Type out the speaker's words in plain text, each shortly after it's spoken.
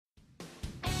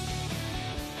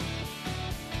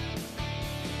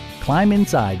Climb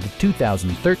inside the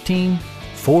 2013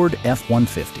 Ford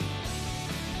F-150.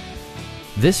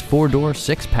 This four-door,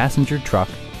 six-passenger truck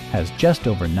has just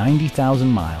over 90,000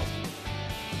 miles.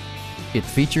 It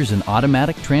features an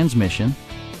automatic transmission,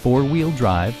 four-wheel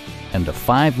drive, and a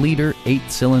 5-liter,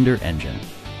 8-cylinder engine.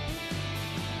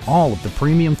 All of the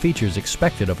premium features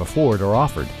expected of a Ford are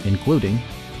offered, including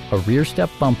a rear step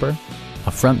bumper,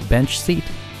 a front bench seat,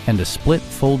 and a split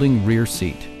folding rear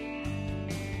seat.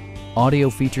 Audio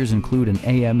features include an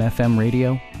AM/FM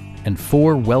radio and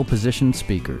 4 well-positioned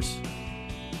speakers.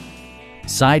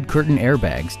 Side curtain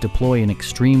airbags deploy in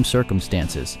extreme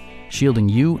circumstances, shielding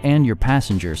you and your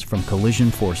passengers from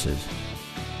collision forces.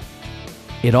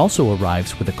 It also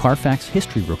arrives with a Carfax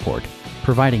history report,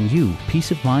 providing you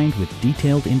peace of mind with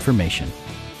detailed information.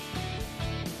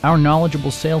 Our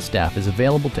knowledgeable sales staff is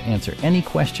available to answer any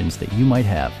questions that you might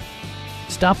have.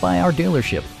 Stop by our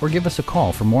dealership or give us a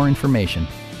call for more information.